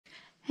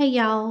Hey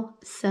y'all,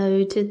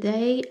 so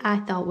today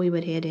I thought we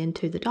would head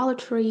into the Dollar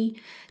Tree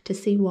to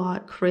see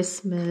what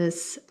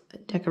Christmas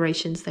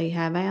decorations they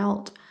have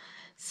out.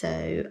 So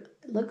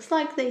it looks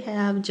like they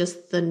have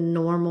just the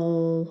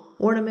normal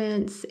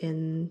ornaments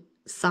and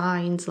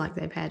signs like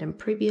they've had in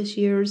previous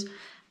years.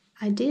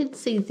 I did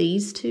see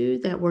these two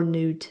that were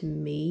new to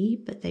me,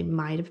 but they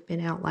might have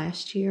been out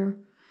last year.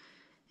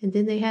 And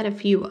then they had a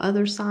few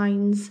other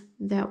signs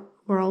that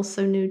were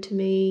also new to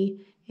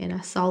me, and I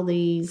saw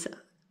these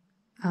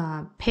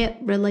pet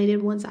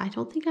related ones. I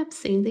don't think I've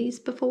seen these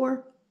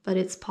before, but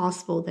it's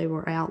possible they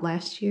were out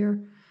last year.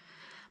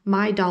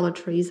 My Dollar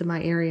Trees in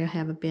my area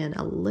have been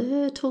a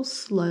little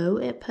slow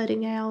at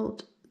putting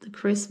out the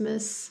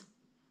Christmas.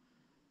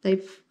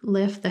 They've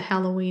left the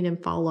Halloween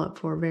and fall up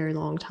for a very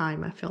long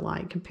time, I feel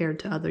like, compared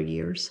to other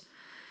years.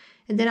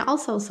 And then I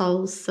also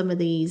saw some of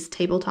these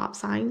tabletop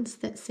signs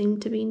that seem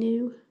to be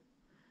new.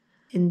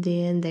 And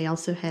then they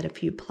also had a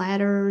few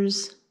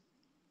platters,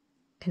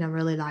 and I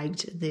really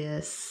liked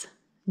this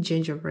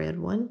gingerbread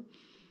one.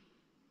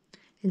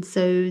 And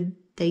so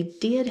they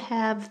did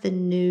have the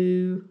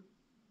new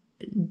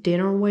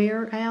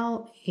dinnerware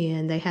out,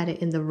 and they had it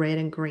in the red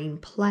and green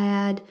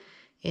plaid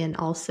and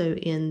also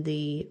in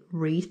the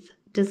wreath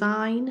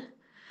design.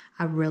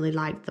 I really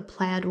liked the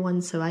plaid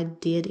one, so I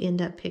did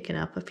end up picking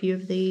up a few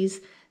of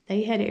these.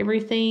 They had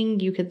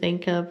everything you could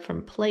think of,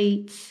 from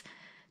plates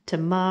to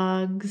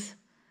mugs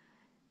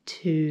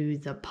to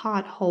the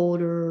pot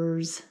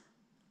holders,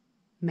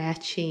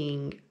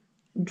 matching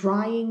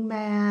drying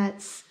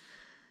mats,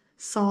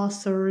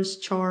 saucers,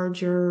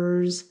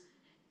 chargers,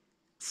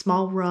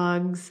 small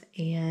rugs,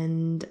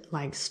 and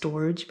like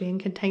storage bin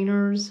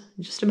containers.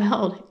 Just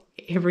about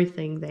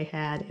everything they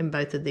had in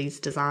both of these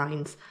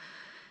designs.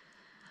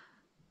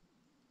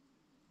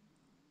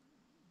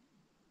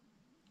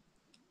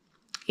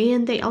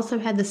 And they also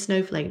had the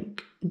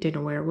snowflake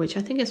dinnerware, which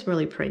I think is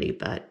really pretty,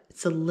 but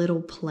it's a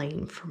little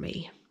plain for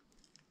me.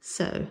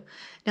 So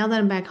now that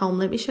I'm back home,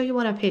 let me show you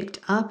what I picked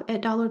up at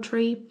Dollar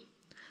Tree.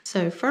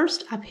 So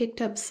first I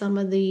picked up some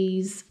of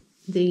these,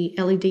 the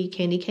LED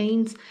candy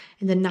canes.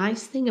 And the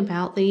nice thing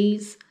about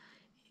these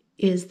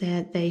is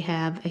that they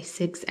have a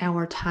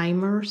 6-hour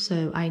timer.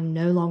 So I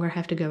no longer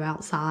have to go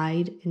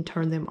outside and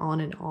turn them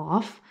on and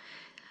off.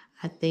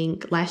 I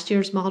think last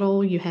year's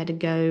model, you had to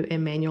go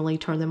and manually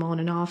turn them on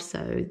and off.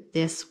 So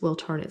this will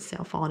turn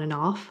itself on and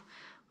off,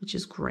 which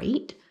is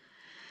great.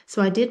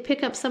 So I did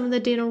pick up some of the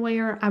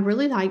dinnerware. I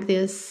really like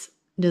this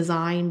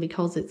design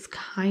because it's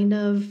kind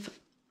of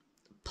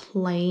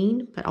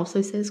plain, but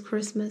also says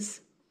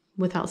Christmas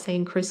without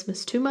saying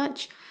Christmas too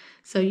much.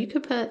 So you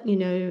could put,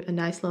 a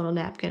nice little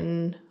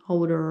napkin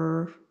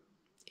holder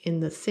in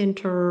the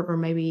center, or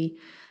maybe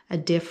a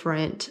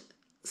different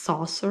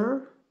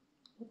saucer,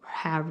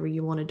 however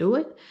you want to do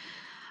it.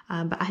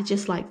 But I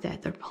just like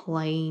that they're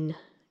plain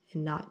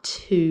and not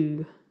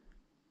too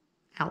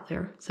out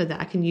there, so that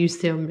I can use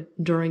them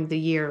during the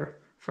year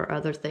for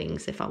other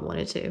things if I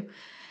wanted to.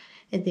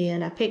 And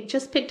then I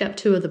just picked up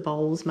 2 of the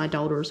bowls. My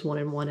daughters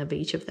wanted one of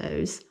each of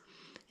those.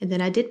 And then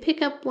I did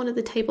pick up one of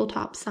the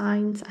tabletop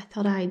signs. I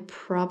thought I'd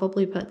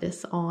probably put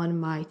this on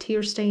my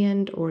tier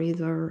stand or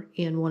either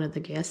in one of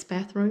the guest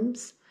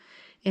bathrooms.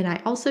 And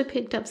I also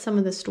picked up some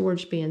of the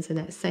storage bins in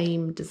that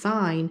same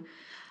design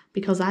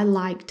because I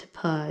like to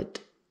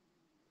put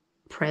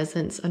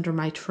presents under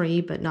my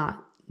tree, but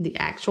not the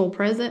actual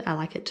present. I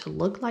like it to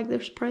look like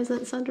there's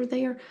presents under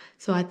there.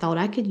 So I thought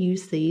I could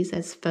use these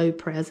as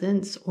faux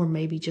presents, or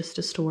maybe just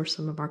to store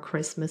some of our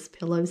Christmas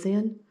pillows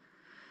in.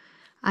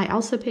 I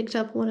also picked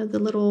up one of the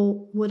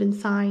little wooden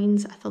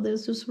signs. I thought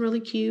this was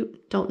really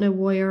cute. Don't know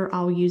where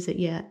I'll use it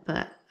yet,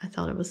 but I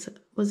thought it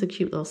was a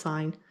cute little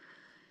sign.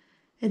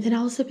 And then I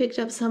also picked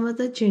up some of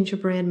the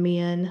gingerbread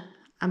men.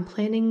 I'm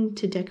planning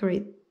to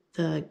decorate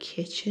the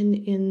kitchen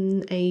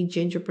in a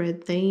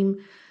gingerbread theme.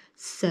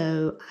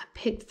 So I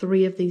picked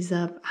 3 of these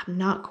up. I'm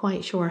not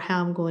quite sure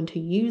how I'm going to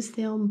use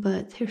them,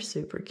 but they're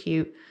super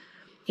cute.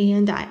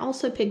 And I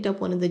also picked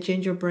up one of the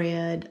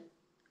gingerbread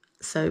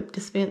soap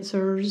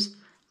dispensers.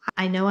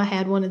 I know I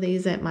had one of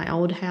these at my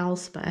old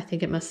house, but I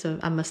think I must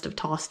have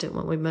tossed it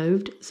when we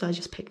moved. So I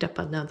just picked up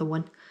another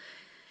one.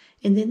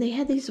 And then they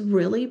had these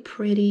really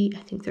pretty,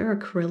 I think they're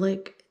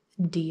acrylic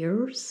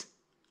deers.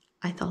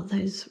 I thought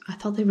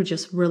they were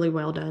just really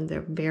well done.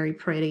 They're very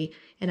pretty.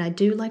 And I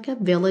do like a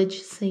village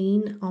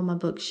scene on my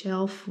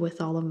bookshelf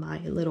with all of my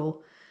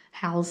little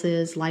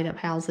houses, light up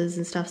houses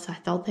and stuff. So I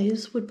thought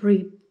those would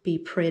be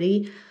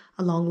pretty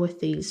along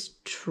with these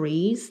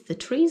trees. The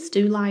trees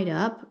do light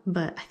up,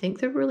 but I think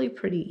they're really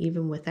pretty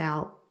even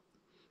without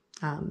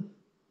the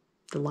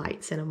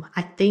lights in them.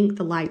 I think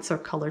the lights are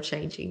color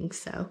changing.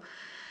 So,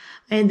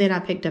 and then I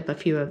picked up a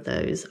few of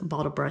those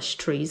bottle brush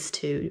trees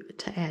to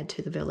add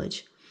to the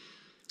village.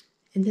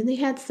 And then they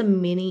had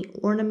some mini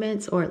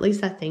ornaments, or at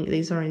least I think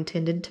these are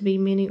intended to be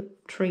mini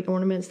tree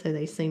ornaments, though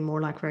they seem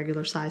more like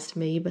regular size to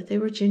me, but they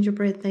were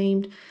gingerbread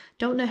themed.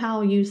 Don't know how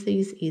I'll use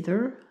these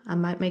either. I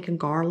might make a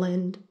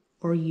garland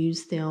or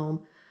use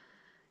them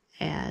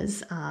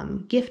as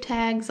gift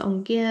tags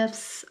on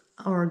gifts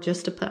or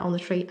just to put on the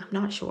tree. I'm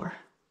not sure.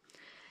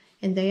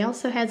 And they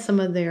also had some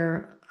of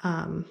their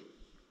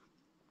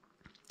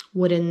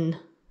wooden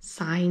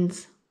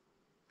signs.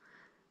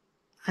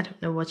 I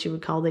don't know what you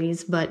would call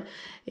these, but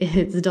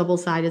it's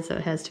double-sided, so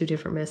it has two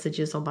different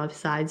messages on both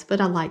sides. But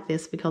I like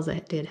this because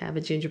it did have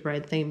a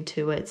gingerbread theme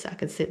to it, so I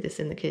could sit this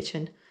in the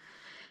kitchen.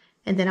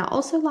 And then I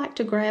also like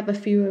to grab a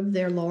few of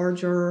their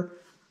larger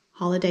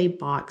holiday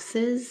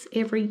boxes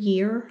every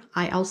year.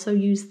 I also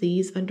use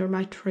these under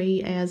my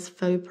tree as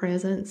faux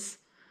presents,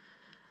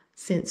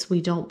 since we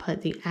don't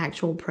put the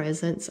actual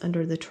presents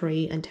under the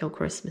tree until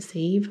Christmas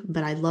Eve.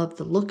 But I love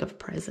the look of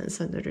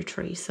presents under the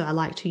tree, so I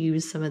like to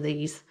use some of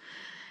these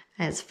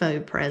as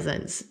faux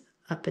presents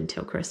up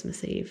until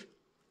Christmas Eve.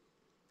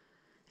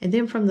 And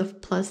then from the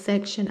plus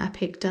section, I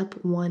picked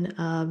up one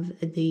of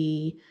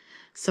the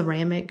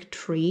ceramic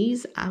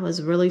trees. I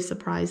was really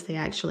surprised they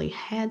actually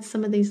had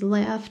some of these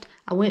left.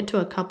 I went to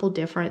a couple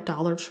different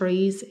Dollar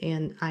Trees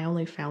and I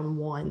only found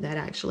one that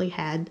actually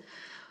had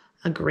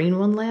a green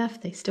one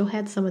left. They still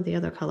had some of the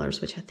other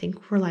colors, which I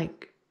think were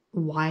like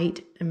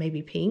white and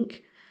maybe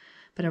pink,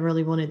 but I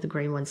really wanted the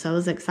green one, so I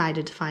was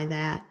excited to find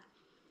that.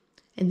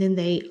 And then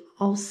they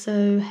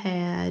also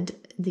had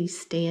the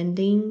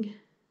standing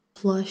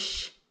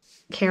plush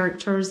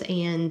characters,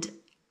 and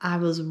I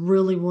was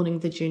really wanting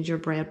the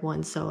gingerbread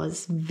one, so I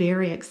was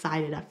very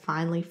excited. I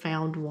finally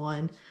found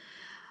one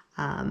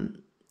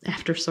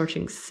after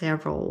searching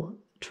several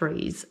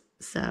trees.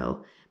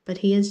 But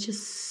he is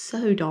just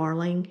so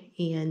darling,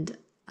 and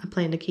I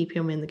plan to keep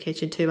him in the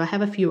kitchen too. I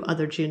have a few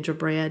other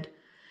gingerbread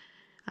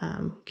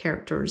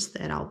characters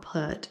that I'll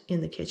put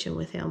in the kitchen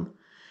with him.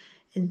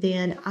 And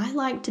then I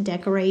like to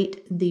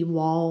decorate the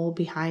wall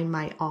behind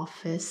my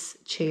office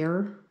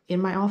chair in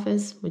my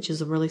office, which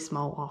is a really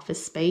small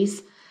office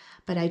space.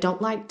 But I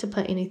don't like to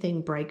put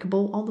anything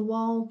breakable on the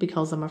wall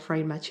because I'm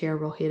afraid my chair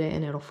will hit it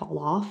and it'll fall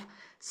off.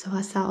 So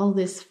I saw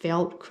this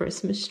felt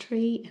Christmas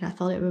tree and I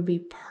thought it would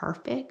be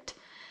perfect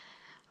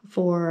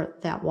for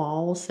that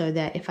wall, so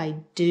that if I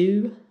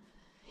do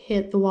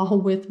hit the wall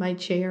with my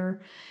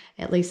chair,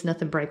 at least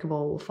nothing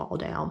breakable will fall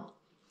down.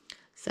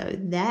 So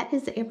that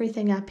is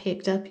everything I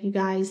picked up, you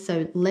guys.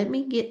 So let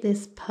me get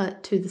this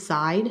put to the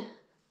side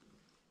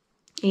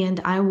and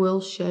I will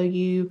show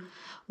you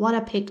what I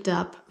picked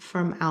up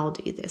from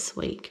Aldi this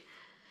week.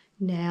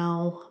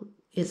 Now,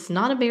 it's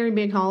not a very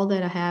big haul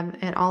that I have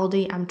at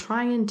Aldi. I'm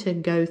trying to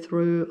go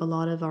through a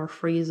lot of our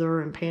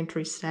freezer and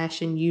pantry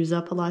stash and use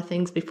up a lot of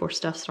things before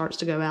stuff starts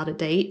to go out of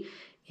date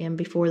and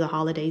before the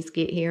holidays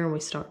get here and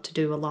we start to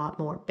do a lot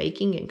more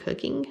baking and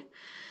cooking.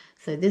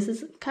 So this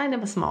is kind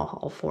of a small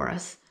haul for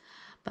us.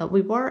 But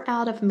we were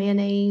out of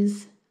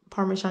mayonnaise,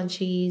 Parmesan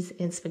cheese,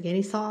 and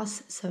spaghetti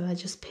sauce, so I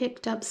just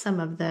picked up some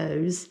of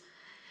those.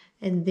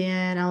 And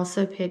then I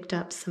also picked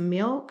up some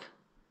milk.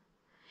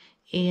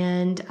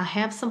 And I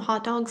have some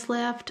hot dogs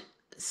left,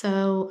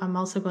 so I'm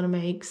also going to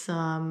make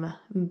some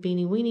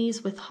beanie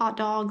weenies with hot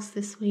dogs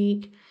this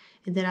week.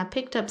 And then I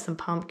picked up some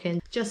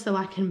pumpkin just so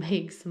I can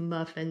make some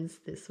muffins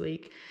this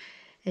week.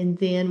 And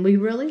then we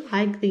really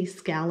like these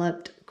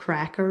scalloped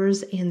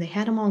crackers, and they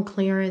had them on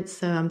clearance,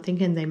 so I'm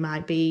thinking they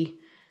might be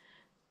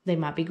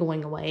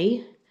going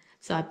away.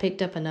 So I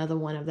picked up another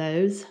one of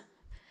those.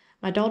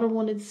 My daughter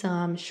wanted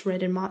some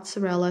shredded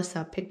mozzarella, so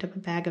I picked up a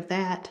bag of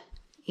that.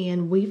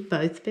 And we've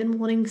both been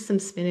wanting some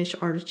spinach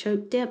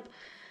artichoke dip.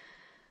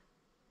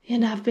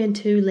 And I've been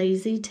too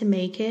lazy to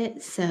make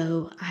it,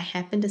 so I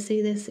happened to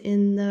see this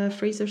in the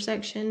freezer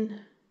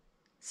section.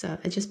 So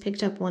I just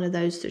picked up one of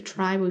those to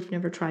try. We've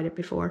never tried it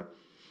before.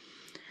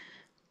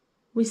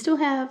 We still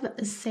have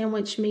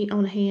sandwich meat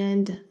on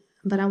hand,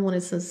 but I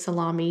wanted some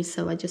salami,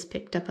 so I just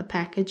picked up a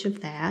package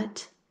of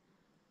that.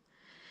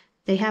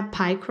 They have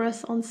pie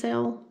crust on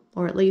sale,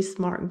 or at least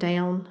marked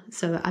down,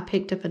 so I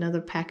picked up another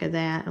pack of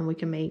that, and we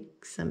can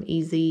make some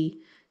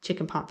easy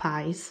chicken pot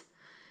pies.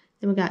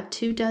 Then we got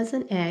 2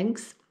 dozen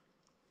eggs,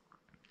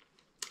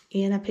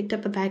 and I picked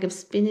up a bag of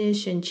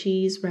spinach and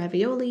cheese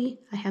ravioli.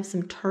 I have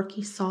some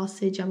turkey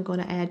sausage I'm going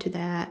to add to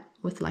that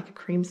with like a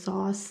cream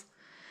sauce.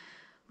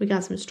 We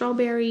got some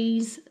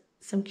strawberries,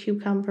 some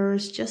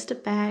cucumbers, just a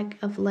bag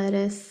of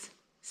lettuce,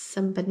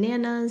 some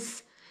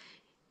bananas,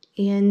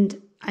 and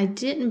I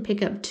didn't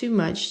pick up too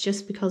much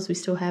just because we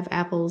still have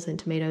apples and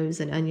tomatoes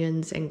and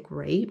onions and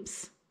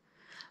grapes.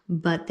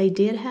 But they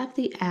did have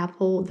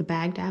the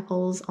bagged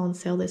apples on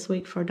sale this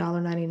week for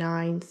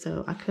 $1.99,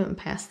 so I couldn't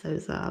pass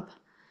those up.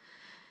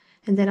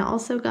 And then I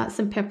also got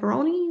some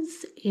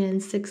pepperonis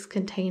and 6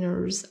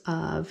 containers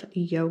of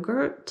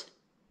yogurt,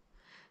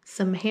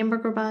 some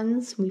hamburger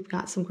buns. We've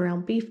got some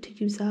ground beef to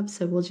use up,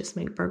 so we'll just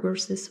make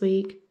burgers this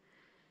week.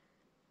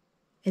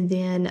 And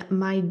then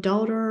my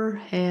daughter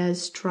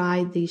has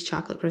tried these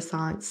chocolate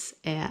croissants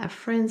at a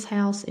friend's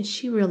house, and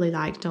she really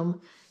liked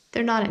them.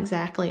 They're not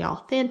exactly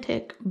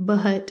authentic,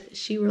 but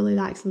she really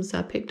likes them, so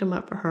I picked them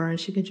up for her, and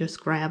she could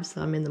just grab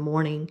some in the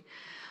morning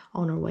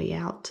on her way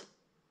out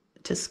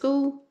to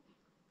school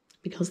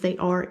because they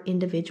are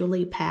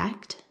individually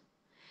packed.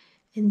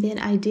 And then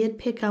I did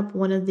pick up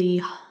one of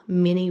the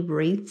mini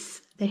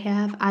wreaths they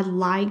have. I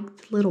like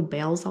the little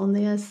bells on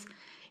this,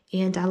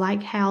 And I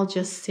like how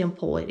just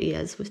simple it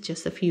is with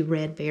just a few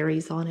red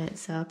berries on it.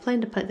 So I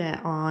plan to put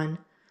that on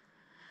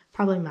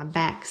probably my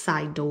back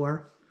side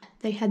door.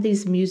 They had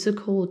these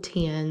musical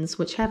tins,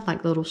 which have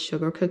like little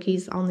sugar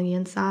cookies on the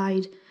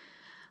inside.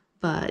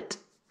 But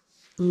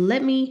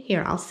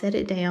I'll set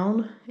it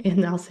down,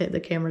 and I'll set the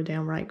camera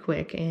down right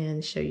quick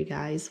and show you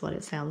guys what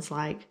it sounds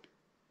like.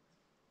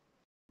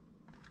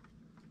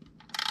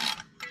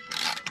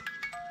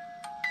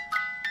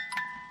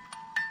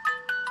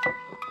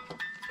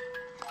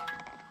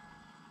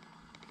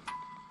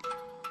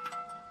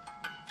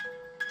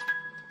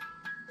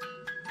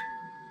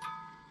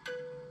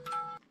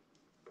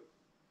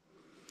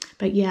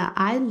 But yeah,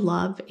 I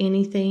love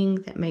anything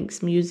that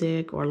makes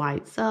music or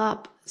lights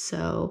up,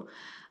 so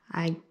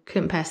I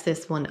couldn't pass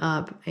this one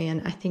up.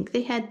 And I think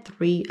they had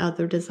 3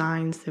 other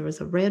designs. There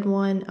was a red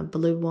one, a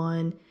blue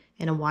one,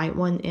 and a white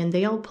one, and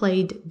they all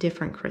played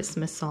different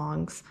Christmas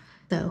songs.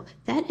 So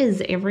that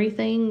is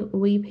everything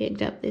we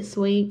picked up this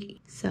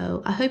week.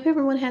 So I hope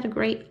everyone had a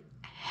great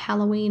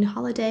Halloween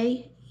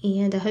holiday,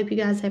 and I hope you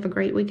guys have a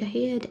great week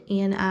ahead,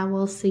 and I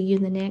will see you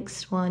in the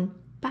next one.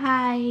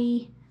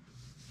 Bye!